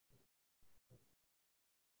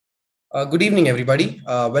Good evening, everybody.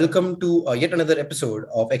 Welcome to yet another episode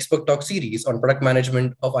of Expert Talk series on product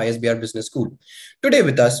management of ISBR Business School. Today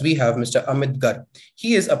with us, we have Mr. Amit Garg.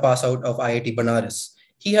 He is a pass out of IIT Banaras.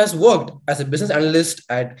 He has worked as a business analyst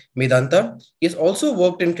at Medanta. He has also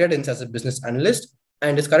worked in Tredence as a business analyst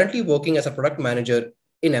and is currently working as a product manager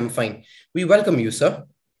in MFine. We welcome you, sir.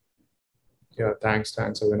 Yeah, thanks,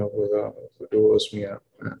 Abhinav, to host me.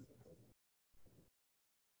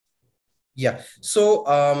 Yeah. So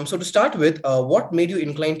to start with, what made you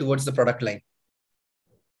incline towards the product line?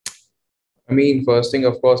 I mean, first thing,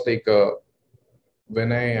 of course,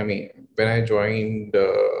 when I joined,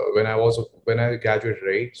 when I graduated,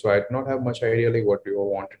 right? So I did not have much idea like what you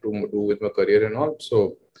wanted to do with my career and all.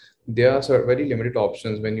 So there are very limited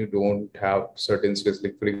options when you don't have certain skills.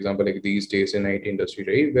 Like for example, like these days in IT industry,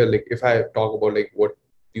 right? Where like if I talk about like what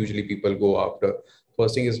usually people go after,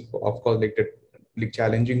 first thing is of course like the like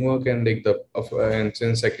challenging work and like and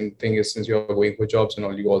since second thing is since you're going for jobs and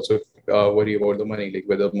all, you also worry about the money, like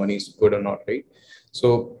whether money is good or not, right?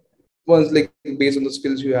 So once like based on the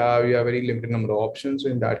skills you have very limited number of options. So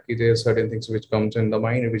in that case, there are certain things which comes in the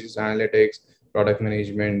mind, which is analytics, product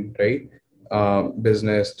management, right?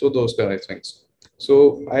 Business, so those kind of things.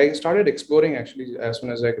 So I started exploring actually as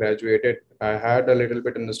soon as I graduated. I had a little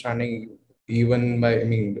bit understanding even my,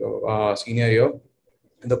 senior year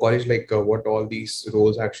in the college, like what all these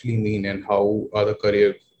roles actually mean and how other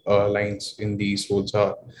career lines in these roles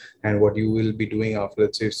are, and what you will be doing after,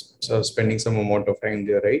 let's say, spending some amount of time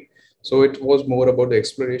there, right? So it was more about the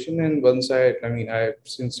exploration. And once I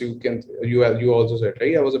since you also said,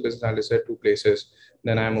 right, I was a business analyst at two places.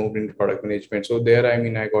 Then I moved into product management. So there,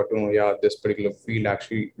 I got to know, yeah, this particular field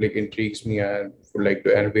actually like intrigues me and would like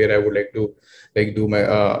to, and where I would like to like do my,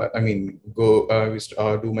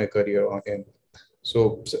 do my career again.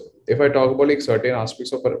 So if I talk about like certain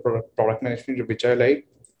aspects of product management which I like,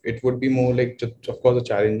 it would be more like just, of course, the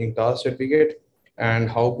challenging tasks that we get and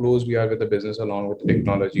how close we are with the business along with the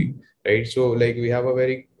technology, right? So like we have a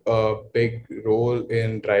very big role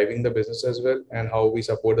in driving the business as well, and how we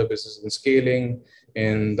support the business in scaling,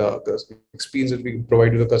 and the experience that we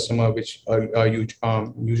provide to the customer, which huge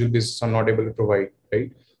usual business are not able to provide,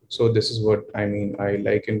 right? So this is what I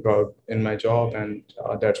like in my job, and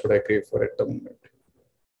that's what I crave for at the moment.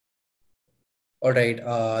 All right,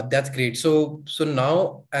 that's great. So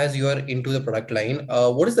now, as you are into the product line,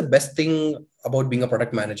 what is the best thing about being a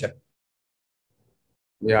product manager?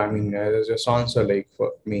 Yeah, there's a answer like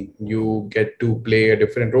for me, you get to play a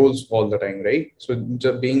different roles all the time, right? So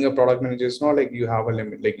just being a product manager is not like you have a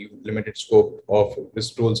limit, like you limited scope of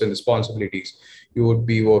this roles and responsibilities. You would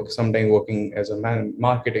be sometime working as a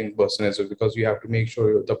marketing person as well, because you have to make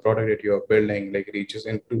sure the product that you are building like reaches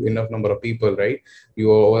into enough number of people, right?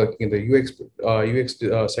 You are working in the UX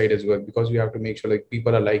side as well, because you have to make sure like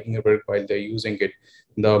people are liking your product while they're using it.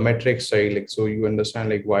 The metrics side, like so you understand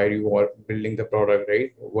like why you are building the product,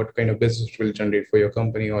 right? What kind of business it will generate for your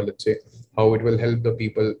company, or let's say how it will help the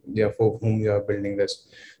people, yeah, for whom you are building this.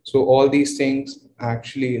 So all these things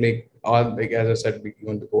actually like are like, as I said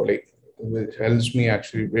even before, like helps me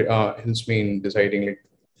actually helps me in deciding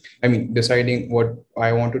like deciding what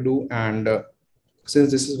I want to do. And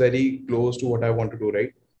since this is very close to what I want to do,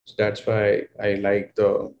 right? So that's why I like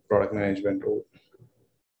the product management role.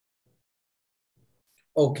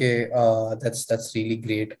 Okay, that's really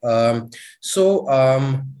great.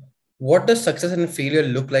 So what does success and failure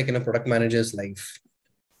look like in a product manager's life?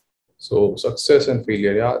 So success and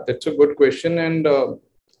failure, yeah, that's a good question. And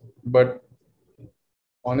but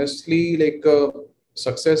honestly, like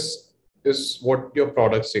success is what your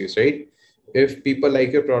product says, right? If people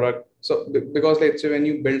like your product, so because let's say when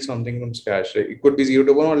you build something from scratch, right, it could be 0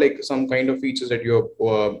 to 1, or like some kind of features that you're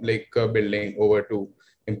building over to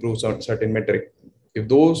improve some certain metric. If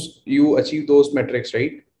those you achieve those metrics,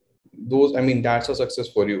 right, those, that's a success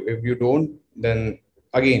for you. If you don't, then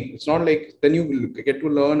again, it's not like, then you get to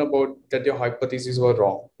learn about that your hypotheses were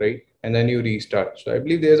wrong, right? And then you restart. So I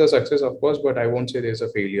believe there's a success, of course, but I won't say there's a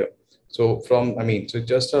failure. So so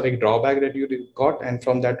just a like drawback that you got, and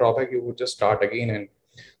from that drawback you would just start again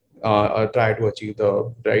and try to achieve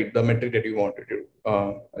the metric that you wanted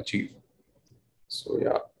to achieve. So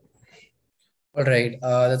yeah. All right,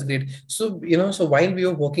 that's great. So while we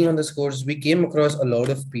were working on this course, we came across a lot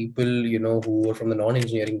of people, who were from the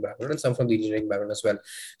non-engineering background and some from the engineering background as well.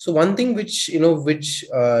 So one thing which we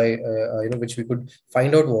could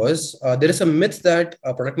find out was there is a myth that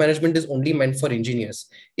product management is only meant for engineers.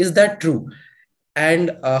 Is that true?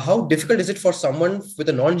 And how difficult is it for someone with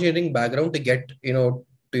a non-engineering background to get, to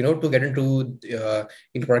get into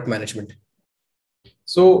product management?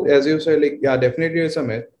 So as you said, like, yeah, definitely it's a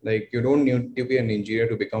myth. Like, you don't need to be an engineer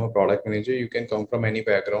to become a product manager. You can come from any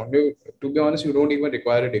background. To be honest, you don't even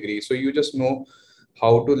require a degree. So you just know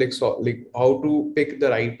how to how to pick the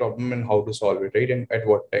right problem and how to solve it, right? And at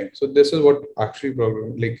what time. So this is what actually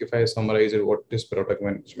problem, like if I summarize it, what is product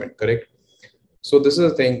management, correct? So this is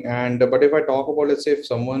the thing. And but if I talk about, let's say if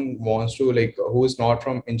someone wants to, like, who is not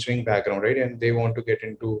from engineering background, right, and they want to get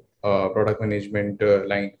into product management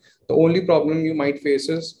line, the only problem you might face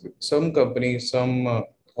is some companies, some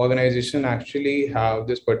organization actually have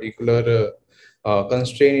this particular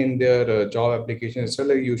constraint in their job application. So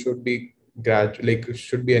like you should be like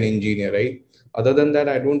should be an engineer, right? Other than that,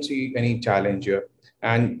 I don't see any challenge here.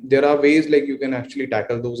 And there are ways like you can actually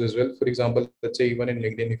tackle those as well. For example, let's say even in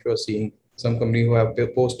LinkedIn, if you're seeing some company who have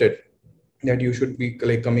posted that you should be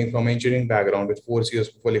like coming from engineering background with 4 years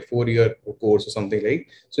for like 4 year course or something, like,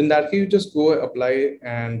 so in that case you just go apply,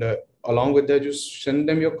 and along with that just send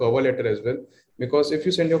them your cover letter as well. Because if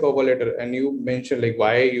you send your cover letter and you mention like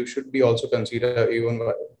why you should be also considered,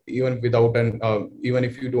 even without an even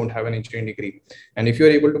if you don't have an engineering degree, and if you're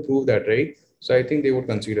able to prove that, right, so I think they would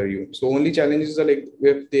consider you. So only challenges are like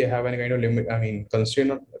if they have any kind of limit, I mean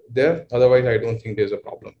constraint there. Otherwise, I don't think there's a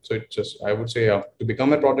problem. So it's just, I would say, to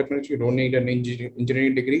become a product manager, you don't need an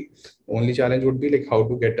engineering degree. Only challenge would be like how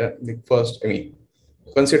to get a like first, I mean,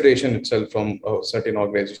 consideration itself from a certain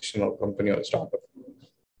organization or company or startup.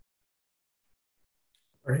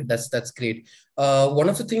 All right, that's great. One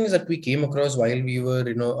of the things that we came across while we were,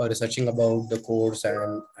 researching about the course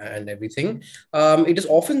and everything, it is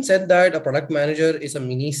often said that a product manager is a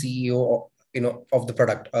mini CEO, of the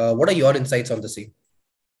product. What are your insights on the same?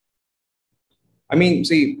 I mean,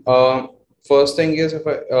 see, first thing is if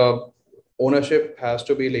ownership has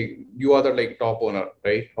to be like you are the like top owner,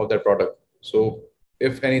 right, of that product. So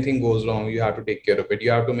if anything goes wrong, you have to take care of it.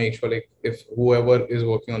 You have to make sure like if whoever is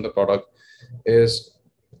working on the product is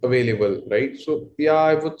available, right? So yeah,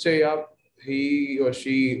 I would say yeah, he or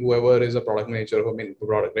she, whoever is a product manager of a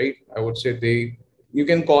product, right? I would say you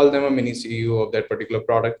can call them a mini CEO of that particular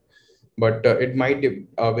product, but it might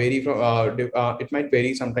vary from it might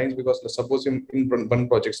vary sometimes, because suppose in one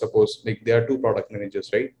project, suppose like there are two product managers,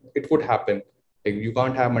 right? It would happen like you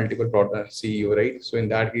can't have multiple product CEO, right? So in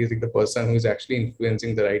that case, like the person who is actually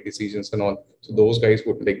influencing the right decisions and all, so those guys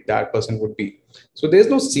would like that person would be. So there's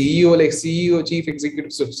no CEO, like CEO, chief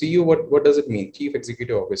executive. So CEO, what does it mean? Chief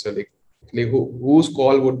executive officer, like whose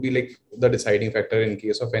call would be like the deciding factor in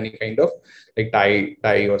case of any kind of like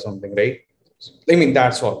tie or something, right? I mean,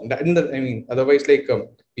 that's all. I mean, otherwise, like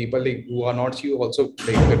people like who are not you also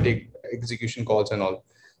like take execution calls and all.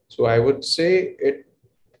 So I would say it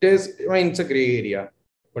is. I mean, it's a gray area,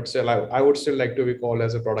 but still, I would still like to be called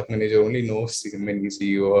as a product manager. Only no mini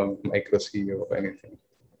CEO or micro CEO or anything.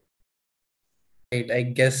 Right, I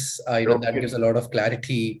guess that Okay. gives a lot of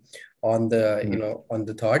clarity on the on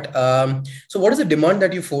the thought. So what is the demand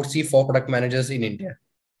that you foresee for product managers in India?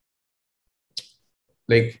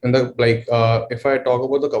 Like in the if I talk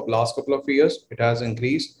about the last couple of years, it has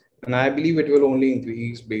increased, and I believe it will only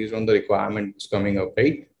increase based on the requirements coming up,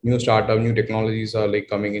 right? New startup, new technologies are like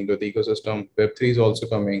coming into the ecosystem. Web3 is also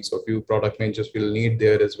coming, so few product managers will need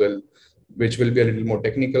there as well, which will be a little more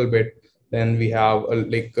technical bit. Then we have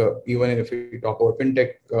even if we talk about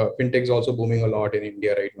fintech is also booming a lot in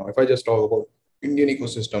India right now. If I just talk about Indian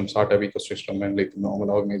ecosystem, startup ecosystem, and like normal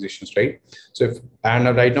organizations, right? So if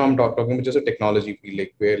and right now I'm talking about just a technology field,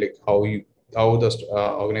 like where like how the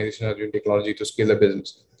organization are doing technology to scale the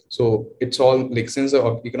business. So it's all like since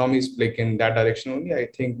the economy is like in that direction only, I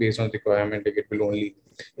think based on the requirement, like it will only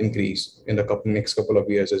increase in the next couple of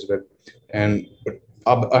years as well. And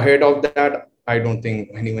but ahead of that, I don't think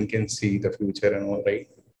anyone can see the future and all, right?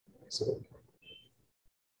 So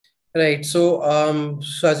Right. So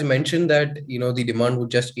as you mentioned that, the demand would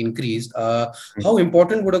just increase. How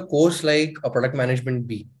important would a course like a product management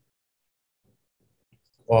be?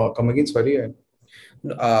 come again, sorry.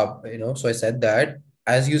 So I said that,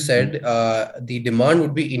 as you said, the demand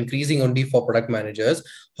would be increasing only for product managers.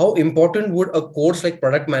 How important would a course like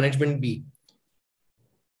product management be?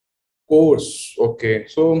 Course. Okay.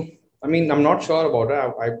 So, I mean, I'm not sure about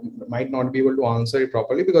it. I might not be able to answer it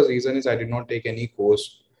properly because reason is I did not take any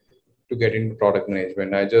course to get into product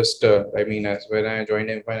management. I just, I mean, as when I joined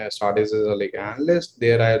MFine, I started as a like analyst.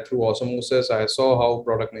 There, I through osmosis, I saw how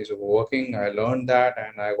product managers were working. I learned that,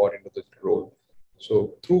 and I got into the role.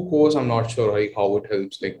 So through course, I'm not sure like how it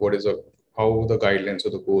helps. Like, what is a how the guidelines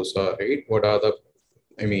of the course are, right? What are the,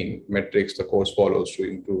 I mean, metrics the course follows to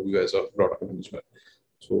improve you as a product manager.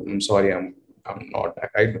 So I'm sorry, I'm not.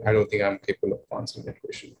 I don't think I'm capable of answering that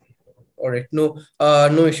question. All right.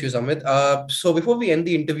 No issues, Amit. So before we end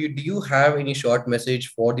the interview, do you have any short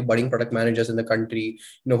message for the budding product managers in the country,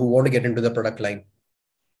 who want to get into the product line?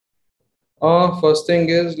 First thing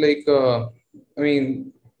is like, I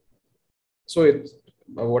mean, so it's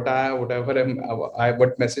what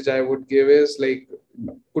message I would give is like,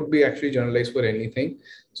 could be actually generalized for anything.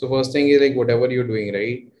 So first thing is like, whatever you're doing,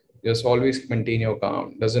 right? Just always maintain your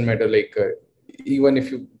calm. Doesn't matter like, even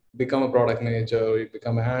if you become a product manager or you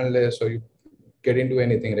become an analyst or you get into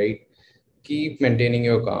anything, right? Keep maintaining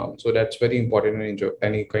your calm. So that's very important in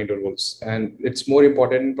any kind of roles, and it's more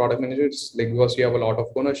important in product managers, like because you have a lot of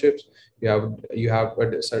ownerships, you have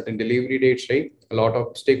a certain delivery dates, right? A lot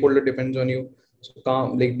of stakeholder depends on you. So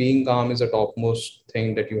calm, like being calm, is the topmost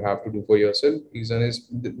thing that you have to do for yourself. Reason is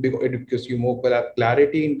because it gives you more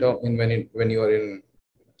clarity in when you are in,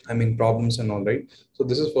 I mean, problems and all, right? So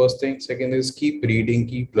this is first thing. Second is keep reading,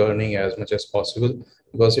 keep learning as much as possible,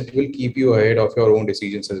 because it will keep you ahead of your own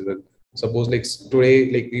decisions as well. Suppose like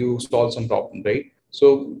today, like you solve some problem, right?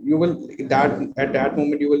 So you will, that at that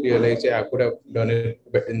moment you will realize, yeah, I could have done it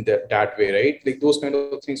in that way, right? Like those kind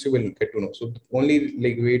of things you will get to know. So only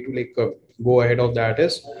like way to like go ahead of that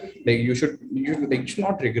is like you should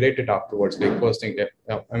not regret it afterwards. Like first thing,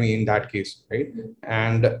 I mean, in that case, right?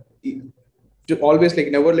 And to always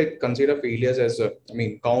like never like consider failures as I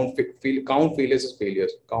mean, count failures as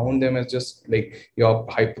failures. Count them as just like your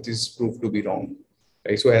hypothesis proved to be wrong.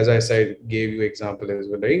 Right. So as I said, gave you example as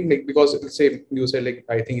well, right? Like because let's say you said like,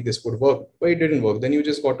 I think this would work, but it didn't work. Then you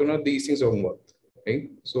just got to know these things don't work. Right.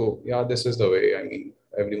 So yeah, this is the way. I mean,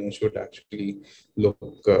 everyone should actually look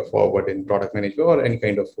forward in product management or any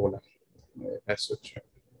kind of role as such.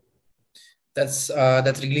 That's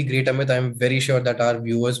really great, Amit. I'm very sure that our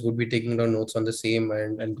viewers would be taking down notes on the same,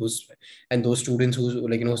 and those students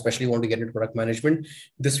who especially want to get into product management.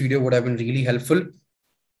 This video would have been really helpful.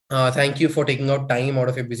 Thank you for taking out time out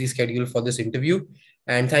of your busy schedule for this interview,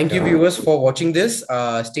 and thank you Yeah. viewers for watching this.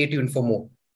 Stay tuned for more.